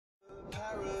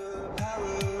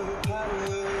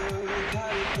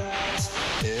Every time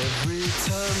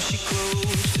she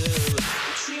closed her eyes.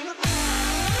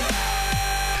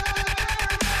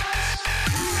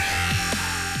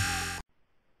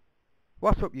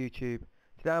 What's up YouTube?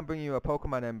 Today I'm bringing you a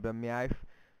Pokemon Emblem Meowth.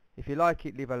 If you like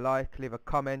it, leave a like, leave a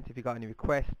comment. If you got any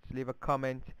requests, leave a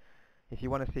comment. If you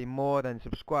want to see more, then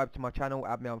subscribe to my channel,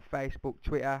 add me on Facebook,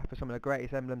 Twitter for some of the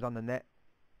greatest emblems on the net.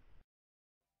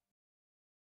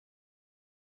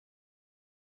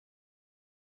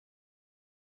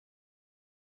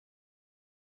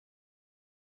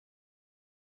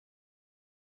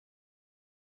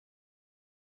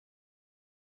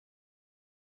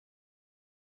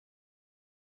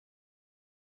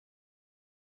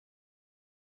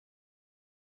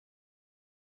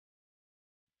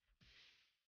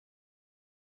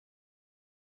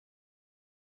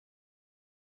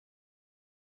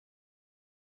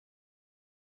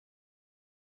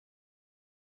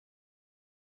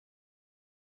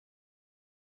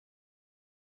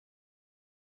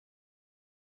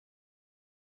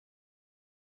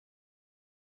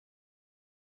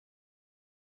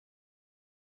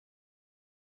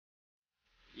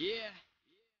 Yeah.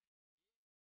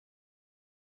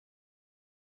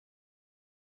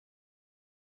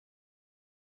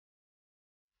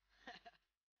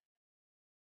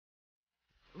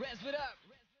 Rez, what up?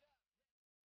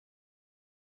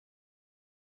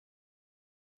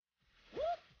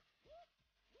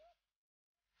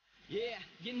 Yeah,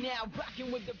 you're now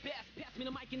rocking with the best. Pass me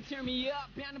the mic and turn me up,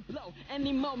 bound to blow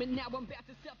any moment. Now I'm about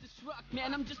to self-destruct,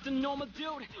 man. I'm just a normal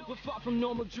dude with far from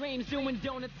normal dreams, doing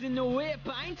donuts in the whip.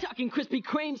 I ain't talking Krispy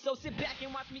Kreme, so sit back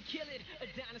and watch me kill it. A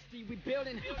dynasty we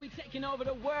building, we taking over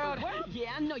the world.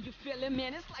 Yeah, I know you feel it,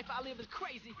 man. This life I live is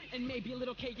crazy and maybe a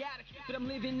little chaotic, but I'm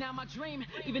living now my dream,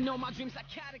 even though my dream's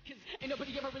psychotic. Cause ain't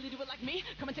nobody ever really do it like me.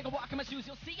 Come and take a walk in my shoes,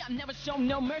 you'll see I never show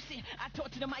no mercy. I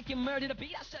torture the mic and murder the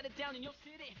beat. I shut it down in your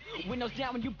city. Windows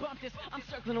down when you bump this. I'm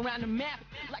circling around the map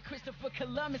like Christopher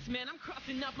Columbus, man. I'm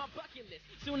crossing off my bucket list.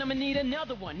 Soon I'ma need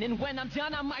another one, and when I'm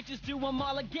done I might just do them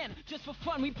all again. Just for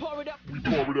fun, we pour it up.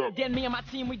 Then me and my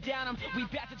team, we down them. We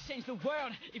about to change the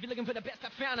world. If you're looking for the best, I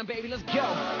found them, baby. Let's go.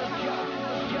 Let's go.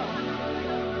 Let's go.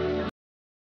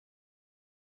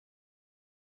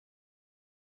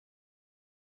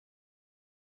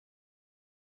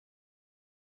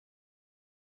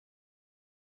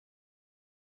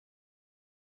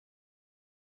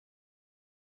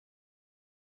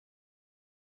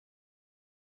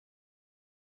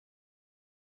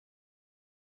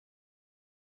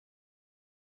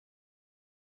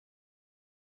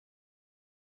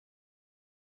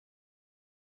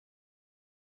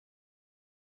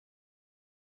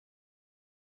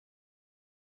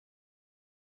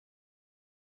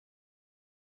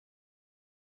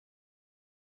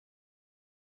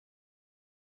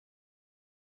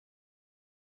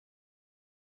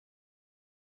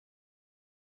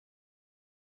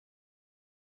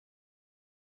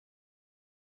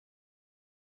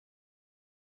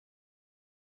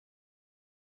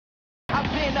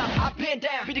 I've been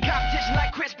down, beat the competition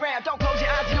like Chris Brown. Don't close your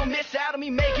eyes, you'll miss out on me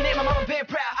making it. My mama been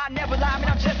proud, I never lie, man,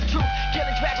 I'm just the truth.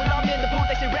 Killing tracks when I'm in the booth,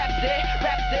 they say rap's there,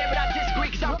 but I disagree,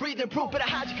 cause I'm breathing proof. But I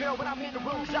hide your girl when I'm in the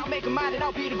room, cause I'll make a mind and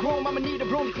I'll be the groom. I'ma need a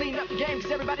broom to clean up the game,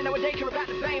 cause everybody know what they care about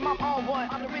the fame. I'm on one,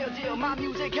 I'm the real deal, my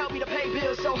music help me to pay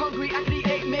bills. So hungry, I could eat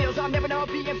 8 meals, I'll never know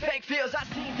being fake feels. I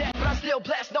seen that, but I'm still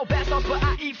blessed, no bad sauce, but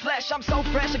I eat flesh. I'm so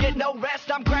fresh, I get no rest,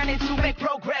 I'm grinding to make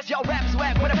progress. Y'all rappers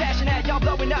whack, with a passion at y'all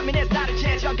blowing up, man, there's not a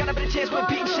chance. Y'all got a better chance with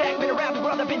Beat Shack, been around the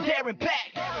world, I've been there and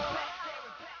back.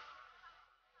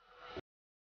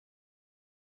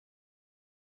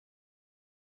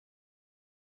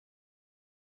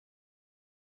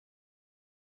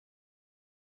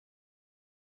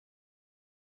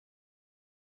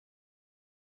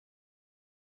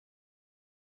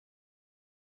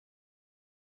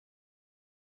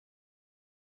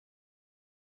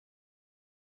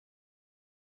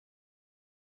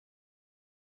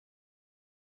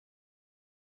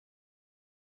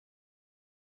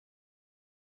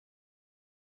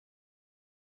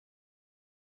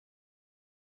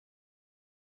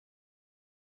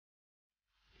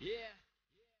 Yeah.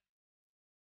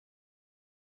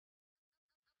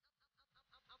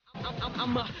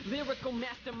 I'm a lyrical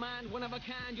mastermind, one of a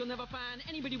kind. You'll never find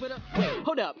anybody with a... Wait,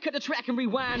 hold up, cut the track and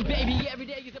rewind. Baby, every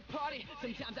day is a party.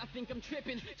 Sometimes I think I'm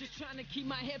tripping, just trying to keep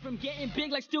my head from getting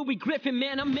big like Stewie Griffin.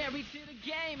 Man, I'm married to the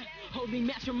game. Hold me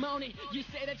matrimony. You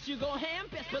say that you go ham?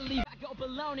 Best believe I Go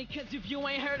baloney, cause if you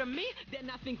ain't heard of me,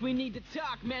 then I think we need to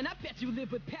talk, man. I bet you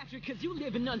live with Patrick, cause you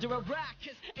living under a rock.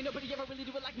 Cause ain't nobody ever really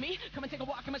do it like me. Come and take a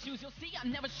walk in my shoes, you'll see I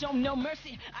never show no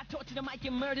mercy. I torture the mic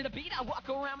and murder the beat. I walk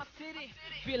around my city,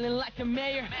 feeling like the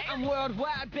mayor. I'm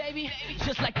worldwide, baby,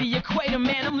 just like the equator,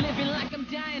 man. I'm living like I'm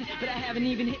dying, but I haven't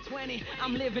even hit 20.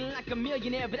 I'm living like a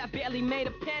millionaire, but I barely made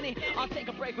a penny. I'll take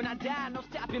a break when I die, no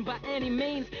stopping by any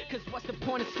means. Cause what's the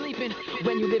point of sleeping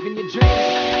when you live in your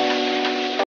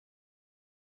dreams?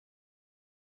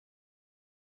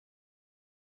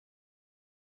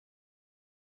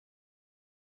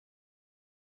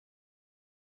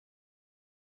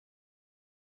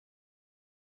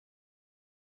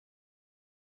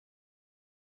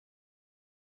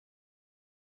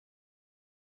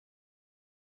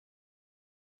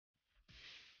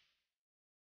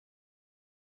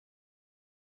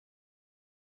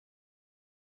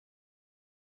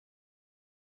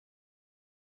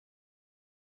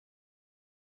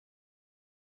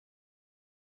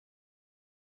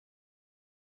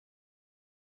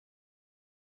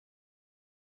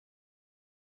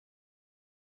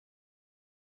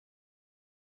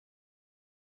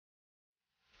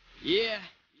 Yeah.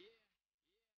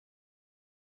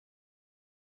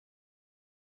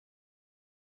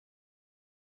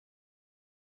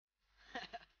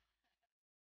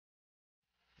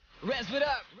 Rez, what up?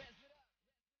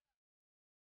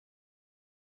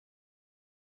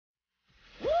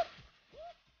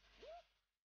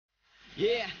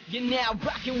 Yeah, you're now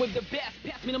rocking with the best.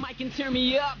 Pass me the mic and turn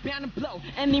me up, bound to blow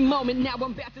any moment. Now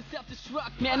I'm about to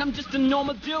self-destruct, man. I'm just a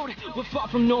normal dude with far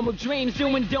from normal dreams,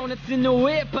 doing donuts in the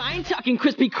whip. I ain't talking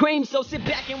Krispy Kreme, so sit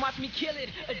back and watch me kill it.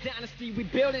 A dynasty we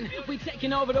building, we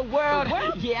taking over the world.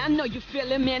 Yeah, I know you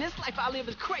feel it, man. This life I live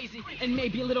is crazy and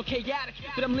maybe a little chaotic,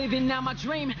 but I'm living out my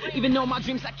dream, even though my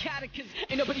dream's psychotic. Cause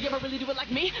ain't nobody ever really do it like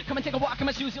me. Come and take a walk in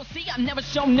my shoes, you'll see I never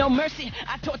show no mercy.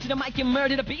 I torture the mic and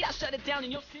murder the beat. I shut it down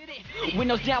in your city.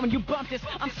 Windows down when you bump this.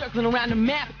 I'm circling around the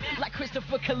map like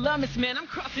Christopher Columbus, man. I'm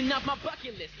crossing off my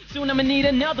bucket list. Soon I'ma need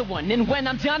another one, and when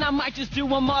I'm done I might just do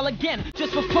them all again.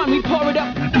 Just for fun, we pour it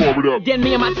up. Then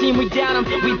me and my team, we down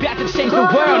them. We back to change the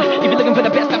world. If you're looking for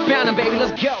the best, I found them, baby.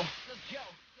 Let's go.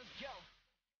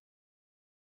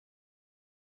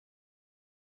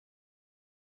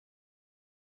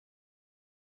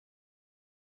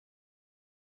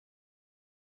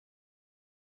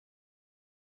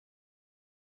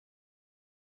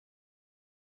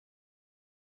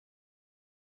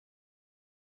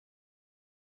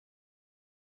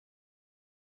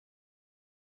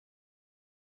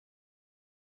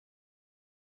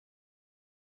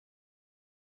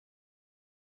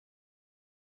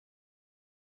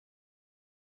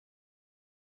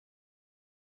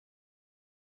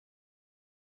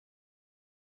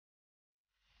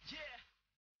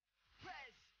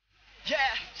 Yeah,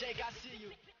 Jake, I see you.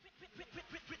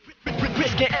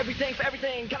 Risking everything for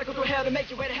everything. Gotta go through hell to make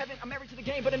your way to heaven. I'm married to the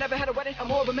game, but I never had a wedding. I'm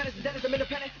more of a menace than Dennis. I'm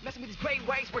independent. Messing with these great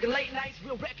ways, working late nights.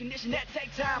 Real recognition that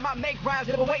take time. I make rhymes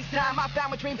that never waste time. I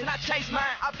found my dreams and I chase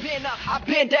mine. I've been up, I've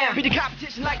been down. Beat the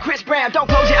competition like Chris Brown. Don't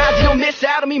close your eyes, you don't miss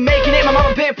out on me making it. My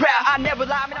mama been proud. I never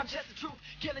lie, man, I'm just the truth.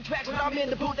 Killing tracks when I'm in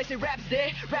the booth. They say rap's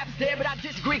dead, but I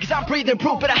disagree cause I'm breathing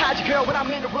proof. But I hide your girl when I'm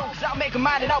in the room, cause I'll make a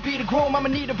mind and I'll be the groom. I'ma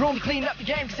need a broom to clean up the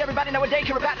game, cause everybody nowadays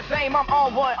care about the fame. I'm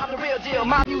on one, I'm the real deal.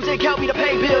 My music helped me to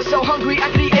pay bills. So hungry I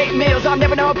could eat 8 meals. I'll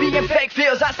never know being fake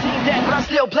feels. I seen that, but I'm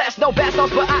still blessed. No bad sauce,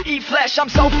 but I eat flesh. I'm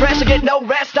so fresh, I get no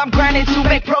rest. I'm grinding to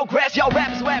make progress. Y'all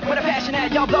rappers whack with a passion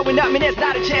at. Y'all blowing up, man, there's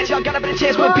not a chance. Y'all got a better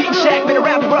chance with beating Shaq. Been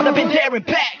around the world, I've been there and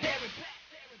back.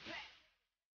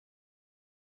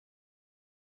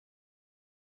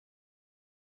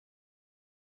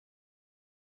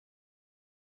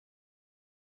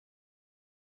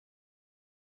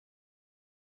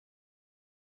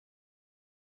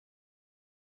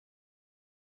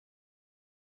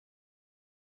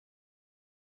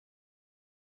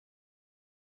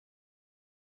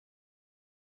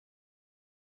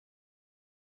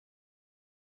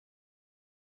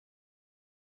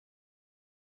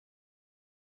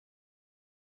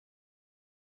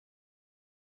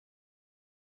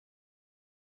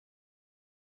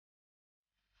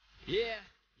 Yeah.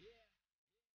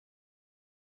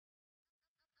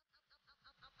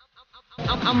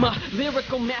 I'm a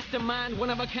lyrical mastermind, one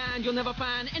of a kind you'll never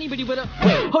find anybody with a...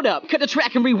 Wait, hold up, cut the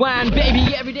track and rewind,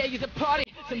 baby, every day is a party.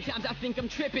 Sometimes I think I'm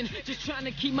tripping, just trying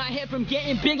to keep my head from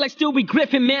getting big like Stewie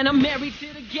Griffin. Man, I'm married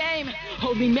to the game,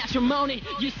 holy matrimony.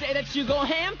 You say that you go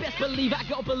ham, best believe I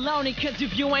go baloney. Cause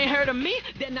if you ain't heard of me,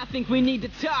 then I think we need to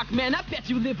talk. Man, I bet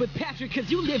you live with Patrick, cause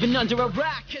you living under a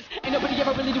rock. Cause ain't nobody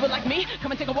ever really do it like me.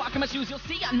 Come and take a walk in my shoes, you'll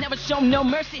see I never show no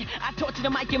mercy. I torture the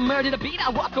mic and murder the beat. I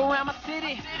walk around my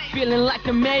city, feeling like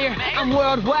the mayor. I'm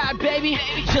worldwide, baby,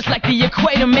 just like the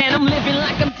equator. Man, I'm living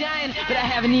like I'm dying, but I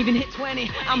haven't even hit 20.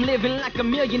 I'm living like a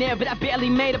millionaire, but I barely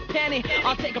made a penny.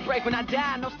 I'll take a break when I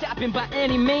die, no stopping by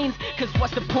any means. Cause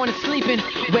what's the point of sleeping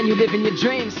when you live in your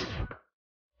dreams?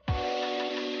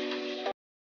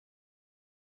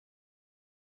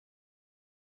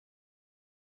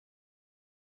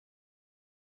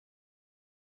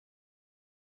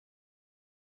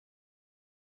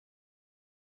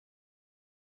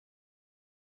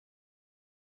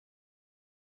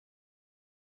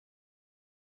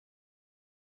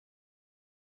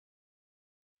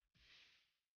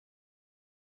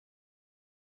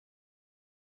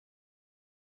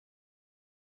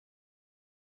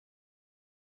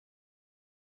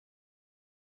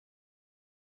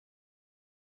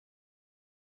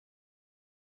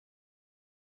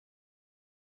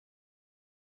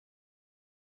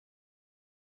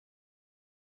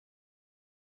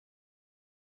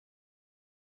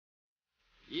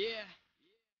 Yeah.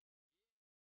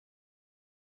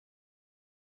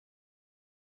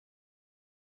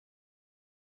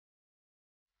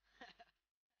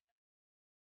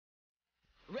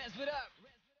 Rez, what up?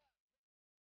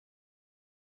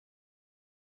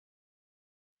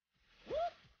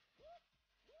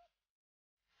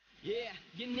 Yeah,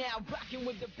 you're now rocking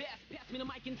with the best. Pass me the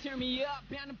mic and turn me up,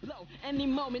 bound to blow. Any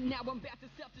moment now I'm about to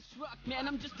self-destruct. Man,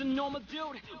 I'm just a normal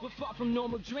dude with far from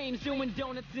normal dreams. Doing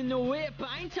donuts in the whip,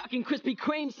 I ain't talking Krispy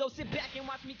Kreme. So sit back and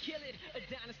watch me kill it. A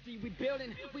dynasty we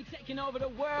building, we taking over the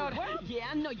world. Yeah,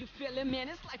 I know you feel it, man.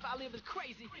 This life I live is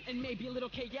crazy and maybe a little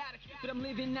chaotic, but I'm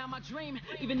living out my dream,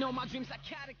 even though my dream's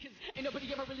psychotic. Cause ain't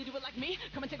nobody ever really do it like me.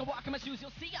 Come and take a walk in my shoes,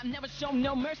 you'll see I never show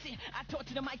no mercy. I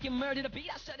torture the mic and murder the beat.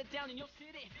 I shut it down in your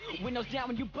city. Windows down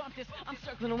when you bump this. I'm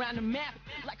circling around the map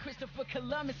like Christopher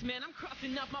Columbus, man. I'm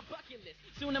crossing off my bucket list.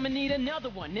 Soon I'ma need another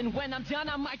one, and when I'm done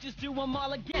I might just do them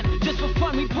all again. Just for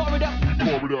fun, we pour it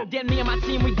up. Then me and my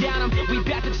team, we down them. We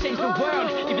back to change the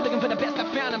world. If you're looking for the best,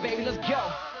 I found them, baby. Let's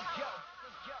go.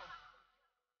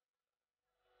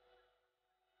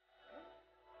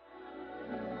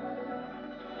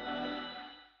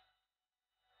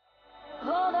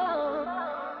 Hold on.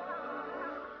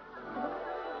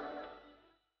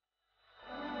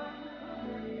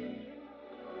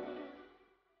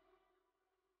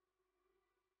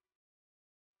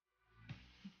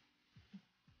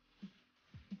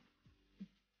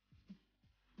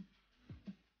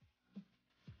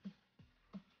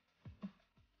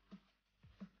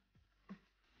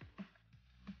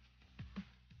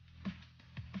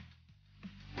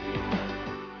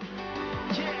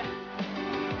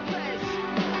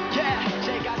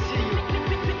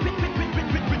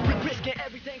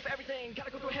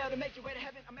 To make your way to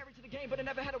heaven, I'm married to the game, but I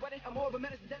never had a wedding. I'm more of a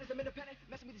menace than Dennis, I'm independent.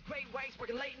 Messing with these great ways,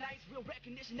 working late nights, real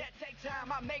recognition that takes time.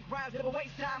 I make rhymes, never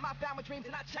waste time. I found my dreams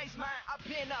and I chase mine. I've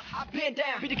been up, I've been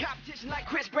down. Beat the competition like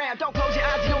Chris Brown. Don't close your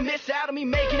eyes, you don't miss out on me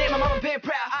making it. My mama been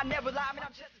proud. I never lie, man,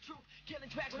 I'm just the truth. Killing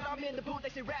tracks when I'm in the booth. They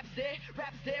say rap's dead,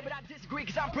 but I disagree,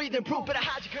 cause I'm breathing proof. But I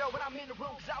hide your girl when I'm in the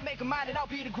room, cause I'll make a mind and I'll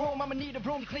be the groom. I'ma need a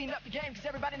room to clean up the game, cause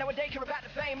everybody nowadays care about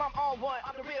the fame. I'm on one,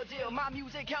 I'm the real deal. My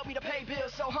music helped me to pay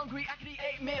bills. So hungry, I could eat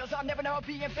 8 meals. I'll never know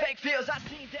being fake feels. I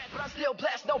seen death, but I'm still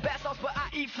blessed. No bad sauce, but I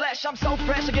eat flesh. I'm so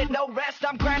fresh, I get no rest.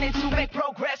 I'm grinding to make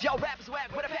progress. Y'all rappers whack,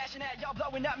 with a passion at. Y'all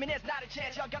blowing up, man, there's not a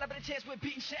chance. Y'all got a better chance with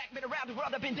beating Shaq. Been around the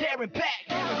world, I've been there and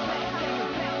back.